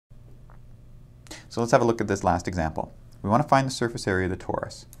So let's have a look at this last example. We want to find the surface area of the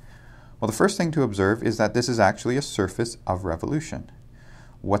torus. Well, the first thing to observe is that this is actually a surface of revolution.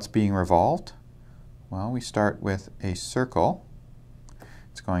 What's being revolved? Well, we start with a circle.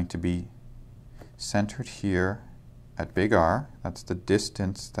 It's going to be centered here at big R. That's the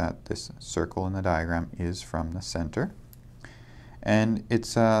distance that this circle in the diagram is from the center. And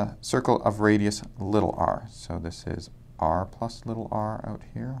it's a circle of radius little r. So this is r plus little r out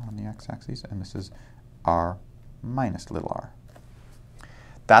here on the x-axis, and this is r minus little r.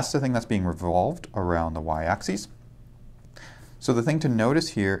 That's the thing that's being revolved around the y-axis. So the thing to notice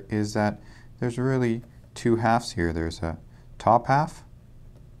here is that there's really two halves here. There's a top half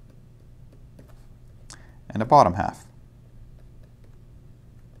and a bottom half.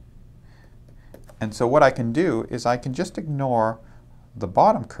 And so what I can do is I can just ignore the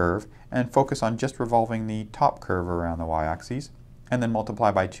bottom curve and focus on just revolving the top curve around the y-axis, and then multiply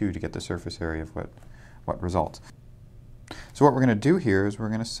by 2 to get the surface area of what results. So what we're going to do here is we're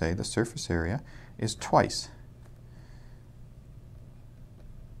going to say the surface area is twice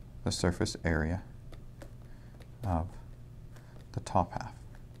the surface area of the top half.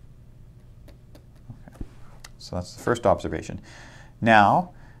 Okay. So that's the first observation.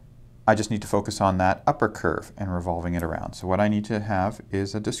 Now I just need to focus on that upper curve and revolving it around. So what I need to have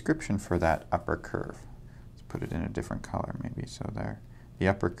is a description for that upper curve. Let's put it in a different color maybe. So there, the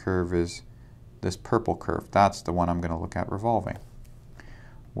upper curve is this purple curve. That's the one I'm going to look at revolving.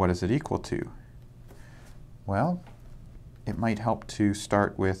 What is it equal to? Well, it might help to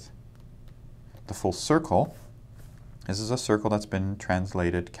start with the full circle. This is a circle that's been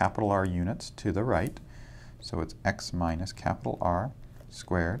translated capital R units to the right. So it's x minus capital R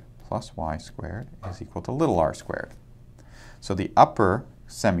squared plus y squared is equal to little r squared. So the upper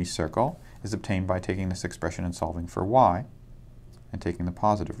semicircle is obtained by taking this expression and solving for y and taking the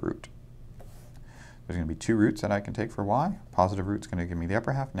positive root. There's going to be two roots that I can take for y. Positive root is going to give me the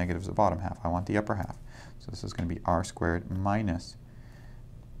upper half, negative is the bottom half. I want the upper half. So this is going to be r squared minus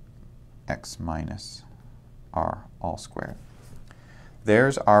x minus r all squared.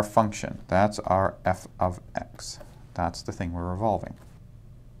 There's our function. That's our f of x. That's the thing we're revolving.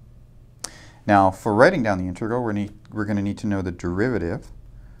 Now, for writing down the integral, we're going to need to know the derivative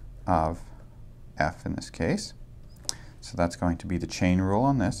of f in this case. So that's going to be the chain rule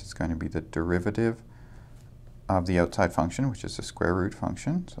on this. It's going to be the derivative of the outside function, which is the square root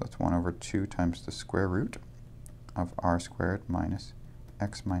function. So that's 1 over 2 times the square root of r squared minus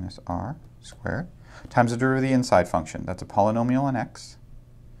x minus r squared times the derivative of the inside function. That's a polynomial in x.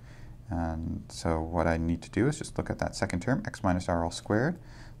 And so what I need to do is just look at that second term, x minus r all squared.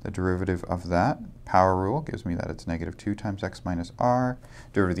 The derivative of that, power rule, gives me that it's negative 2 times x minus r.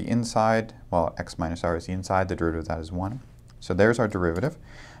 Derivative of the inside, well, x minus r is the inside, the derivative of that is 1. So there's our derivative.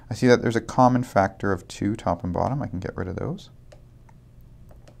 I see that there's a common factor of 2 top and bottom. I can get rid of those.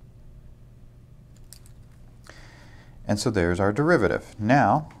 And so there's our derivative.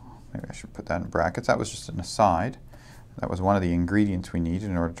 Now, maybe I should put that in brackets. That was just an aside. That was one of the ingredients we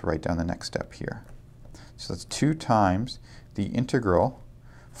needed in order to write down the next step here. So that's 2 times the integral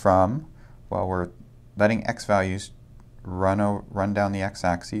from, well, we're letting x values run down the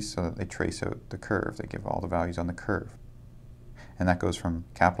x-axis so that they trace out the curve. They give all the values on the curve. And that goes from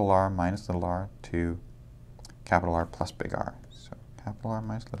capital R minus little r to capital R plus big R. So capital R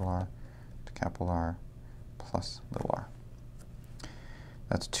minus little r to capital R plus little r.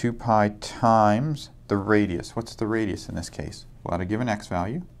 That's 2 pi times the radius. What's the radius in this case? Well, at a given x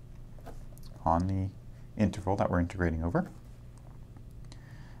value on the interval that we're integrating over,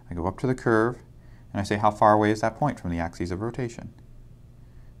 I go up to the curve and I say how far away is that point from the axis of rotation?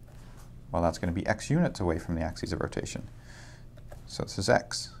 Well, that's going to be x units away from the axis of rotation. So this is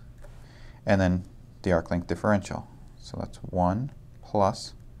x. And then the arc length differential. So that's 1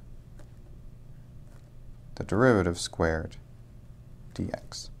 plus the derivative squared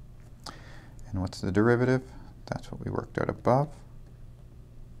dx. And what's the derivative? That's what we worked out above.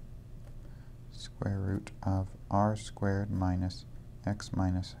 Square root of r squared minus x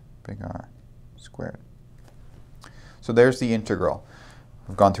minus big R squared. So there's the integral.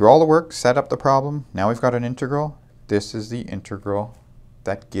 We've gone through all the work, set up the problem. Now we've got an integral. This is the integral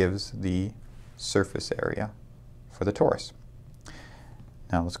that gives the surface area for the torus.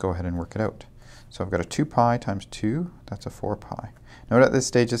 Now let's go ahead and work it out. So I've got a 2 pi times 2, that's a 4 pi. Note at this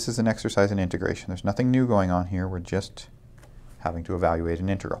stage this is an exercise in integration. There's nothing new going on here, we're just having to evaluate an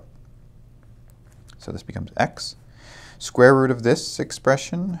integral. So this becomes x. Square root of this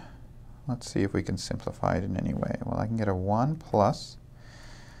expression, let's see if we can simplify it in any way. Well, I can get a 1 plus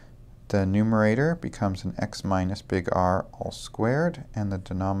the numerator becomes an x minus big R all squared, and the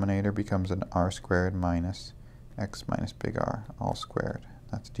denominator becomes an r squared minus x minus big R all squared.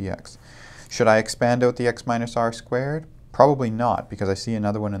 That's dx. Should I expand out the x minus r squared? Probably not, because I see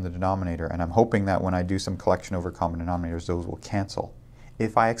another one in the denominator, and I'm hoping that when I do some collection over common denominators, those will cancel.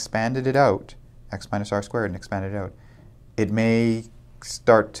 If I expanded it out, x minus r squared, and expanded it out, it may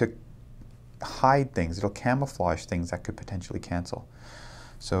start to hide things. It'll camouflage things that could potentially cancel.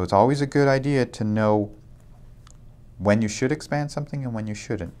 So it's always a good idea to know when you should expand something and when you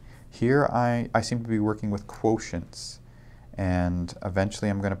shouldn't. Here I seem to be working with quotients, and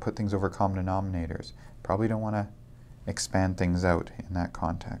eventually I'm going to put things over common denominators. Probably don't want to expand things out in that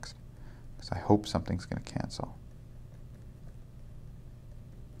context, because I hope something's going to cancel.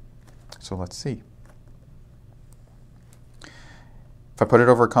 So let's see. If I put it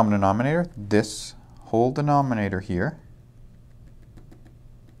over a common denominator, this whole denominator here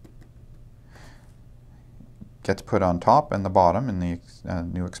gets put on top and the bottom in the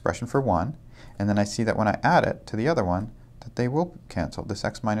new expression for 1, and then I see that when I add it to the other one, that they will cancel. This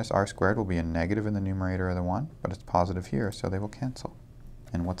x minus r squared will be a negative in the numerator of the 1, but it's positive here, so they will cancel.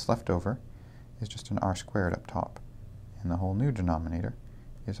 And what's left over is just an r squared up top. And the whole new denominator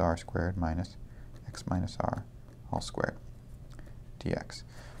is r squared minus x minus r all squared dx.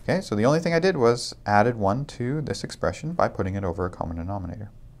 Okay, so the only thing I did was added 1 to this expression by putting it over a common denominator.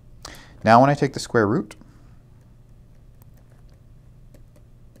 Now when I take the square root,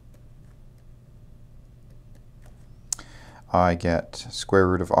 I get square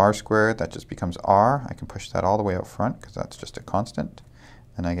root of r squared. That just becomes r. I can push that all the way out front because that's just a constant.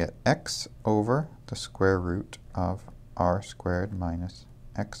 And I get x over the square root of r squared minus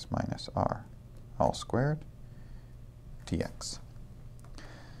x minus r all squared dx.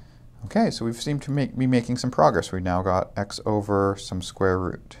 Okay, so we seem to be making some progress. We've now got x over some square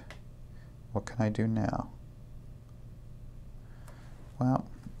root. What can I do now? Well,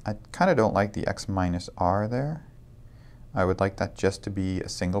 I kind of don't like the x minus r there. I would like that just to be a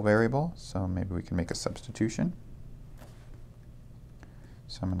single variable, so maybe we can make a substitution.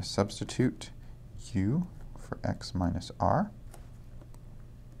 So I'm going to substitute u for x minus r.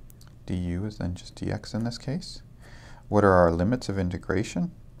 du is then just dx in this case. What are our limits of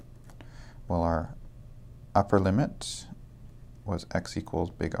integration? Well, our upper limit was x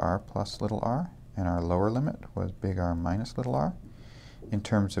equals big R plus little r, and our lower limit was big R minus little r. In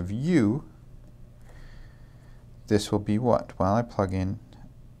terms of u, this will be what? Well, I plug in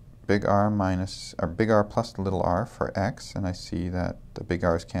big R minus, or big R plus little r for x, and I see that the big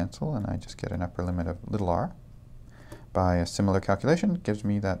r's cancel, and I just get an upper limit of little r. By a similar calculation, it gives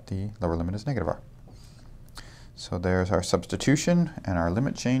me that the lower limit is negative r. So there's our substitution and our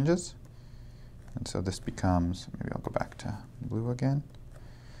limit changes. And so this becomes, maybe I'll go back to blue again.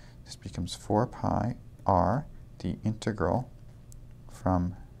 This becomes 4 pi r, the integral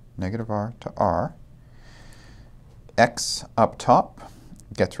from negative r to r. X up top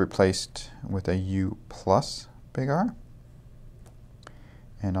gets replaced with a u plus big R.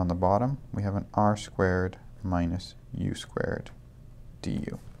 And on the bottom, we have an r squared minus u squared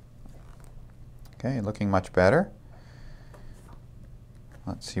du. Okay, looking much better.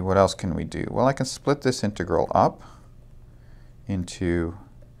 Let's see, what else can we do? Well, I can split this integral up into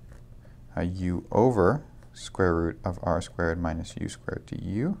a u over square root of r squared minus u squared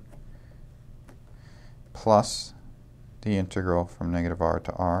du plus the integral from negative r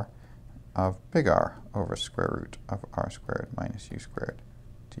to r of big R over square root of r squared minus u squared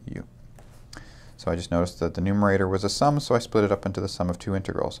du. So I just noticed that the numerator was a sum, so I split it up into the sum of two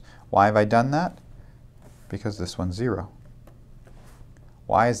integrals. Why have I done that? Because this one's 0.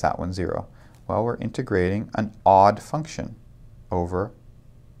 Why is that one 0? Well, we're integrating an odd function over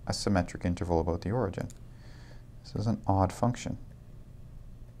a symmetric interval about the origin. This is an odd function.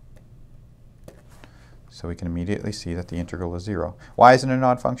 So we can immediately see that the integral is 0. Why isn't it an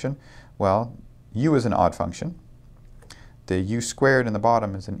odd function? Well, u is an odd function. The u squared in the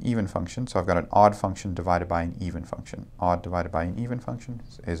bottom is an even function, so I've got an odd function divided by an even function. Odd divided by an even function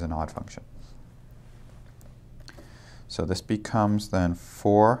is an odd function. So this becomes then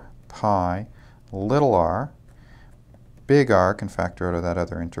 4 pi little r. Big R can factor out of that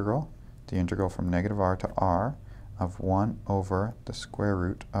other integral, the integral from negative r to r of 1 over the square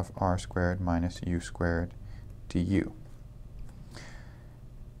root of r squared minus u squared du.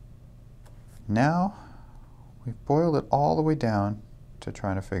 Now we've boiled it all the way down to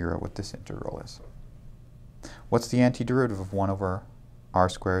trying to figure out what this integral is. What's the antiderivative of 1 over r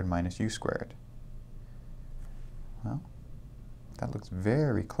squared minus u squared? Well, that looks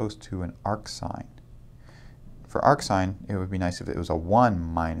very close to an arc sine. for arcsine, it would be nice if it was a 1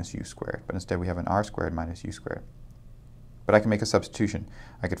 minus u squared, but instead we have an r squared minus u squared. But I can make a substitution.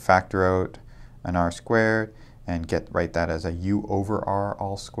 I could factor out an r squared and write that as a u over r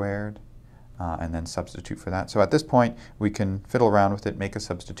all squared, and then substitute for that. So at this point, we can fiddle around with it, make a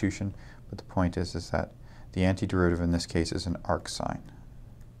substitution, but the point is that the antiderivative in this case is an arcsine.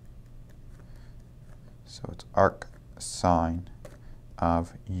 So it's arcsine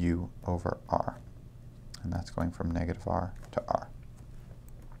of u over r, and that's going from negative r to r.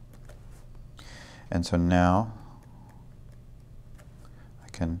 And so now I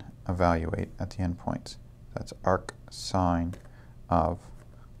can evaluate at the endpoints. That's arcsine of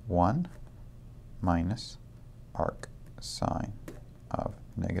 1 minus arcsine of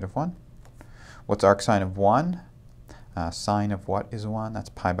negative 1. What's arcsine of 1? Sine of what is 1? That's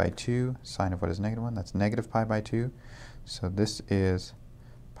pi by 2. Sine of what is negative 1? That's negative pi by 2. So this is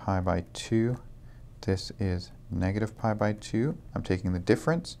pi by 2. This is negative pi by 2. I'm taking the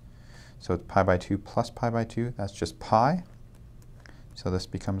difference. So it's pi by 2 plus pi by 2. That's just pi. So this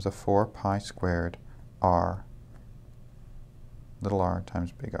becomes a 4 pi squared r, little r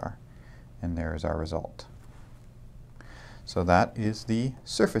times big R. And there is our result. So that is the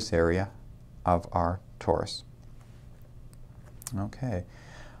surface area of our torus. Okay.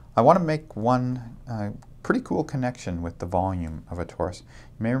 I want to make one pretty cool connection with the volume of a torus.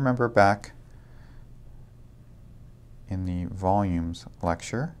 You may remember back in the volumes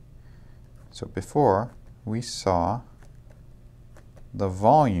lecture. So before, we saw the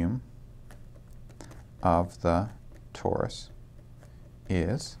volume of the torus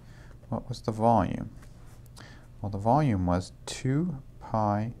is, what was the volume? Well, the volume was 2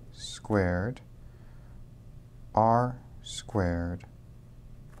 pi squared r squared,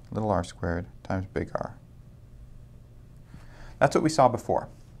 little r squared, times big R. That's what we saw before.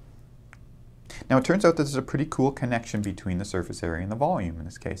 Now it turns out that there's a pretty cool connection between the surface area and the volume in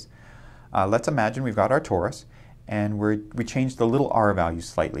this case. Let's imagine we've got our torus, and we changed the little r value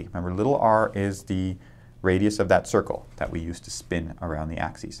slightly. Remember, little r is the radius of that circle that we used to spin around the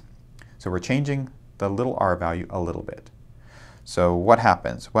axes. So we're changing the little r value a little bit. So what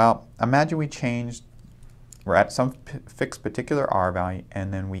happens? Well, imagine we're at some fixed particular r value,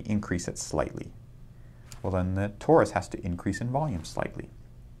 and then we increase it slightly. Well, then the torus has to increase in volume slightly.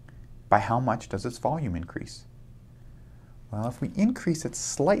 By how much does its volume increase? Well, if we increase it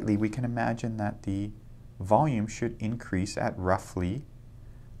slightly, we can imagine that the volume should increase at roughly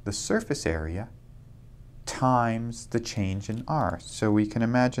the surface area times the change in r. So we can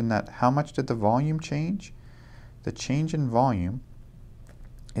imagine that how much did the volume change? The change in volume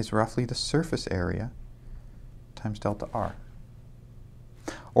is roughly the surface area times delta r.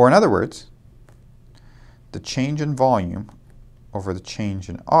 Or in other words, the change in volume over the change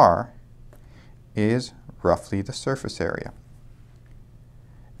in r is roughly the surface area.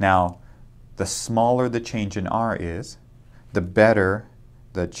 Now, the smaller the change in r is, the better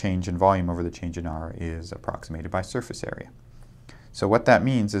the change in volume over the change in r is approximated by surface area. So what that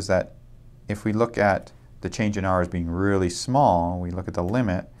means is that if we look at the change in r as being really small, we look at the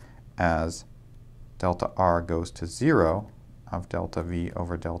limit as delta r goes to 0 of delta v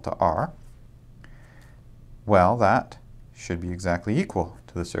over delta r, well, that should be exactly equal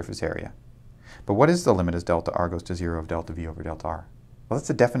to the surface area. But what is the limit as delta r goes to 0 of delta v over delta r? Well, that's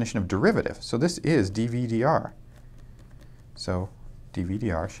the definition of derivative. So this is dv dr. So dv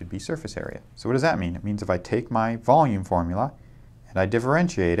dr should be surface area. So what does that mean? It means if I take my volume formula and I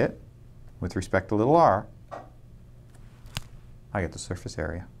differentiate it with respect to little r, I get the surface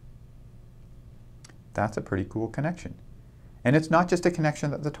area. That's a pretty cool connection. And it's not just a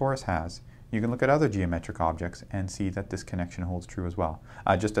connection that the torus has. You can look at other geometric objects and see that this connection holds true as well.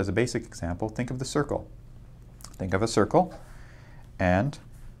 Just as a basic example, think of the circle. Think of a circle, and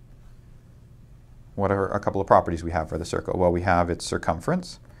what are a couple of properties we have for the circle? Well, we have its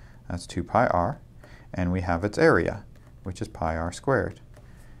circumference, that's 2 pi r, and we have its area, which is pi r squared.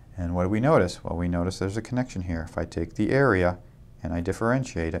 And what do we notice? Well, we notice there's a connection here. If I take the area and I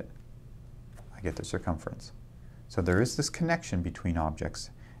differentiate it, I get the circumference. So there is this connection between objects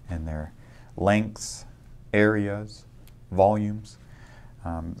and their lengths, areas, volumes.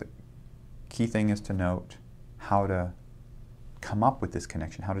 The key thing is to note how to come up with this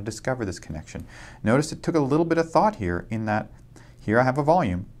connection, how to discover this connection. Notice it took a little bit of thought here in that here I have a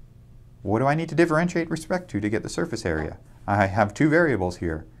volume. What do I need to differentiate respect to get the surface area? I have two variables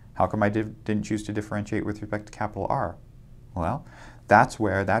here. How come I didn't choose to differentiate with respect to capital R? Well, that's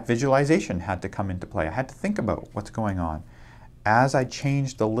where that visualization had to come into play. I had to think about what's going on. As I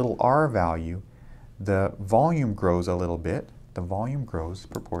change the little r value, the volume grows a little bit. The volume grows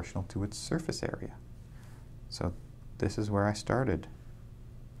proportional to its surface area. So this is where I started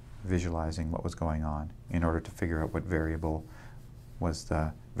visualizing what was going on in order to figure out what variable was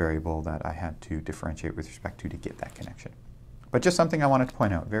the variable that I had to differentiate with respect to get that connection. But just something I wanted to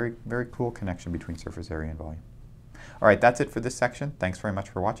point out. Very, very cool connection between surface area and volume. All right, that's it for this section. Thanks very much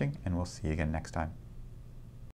for watching, and we'll see you again next time.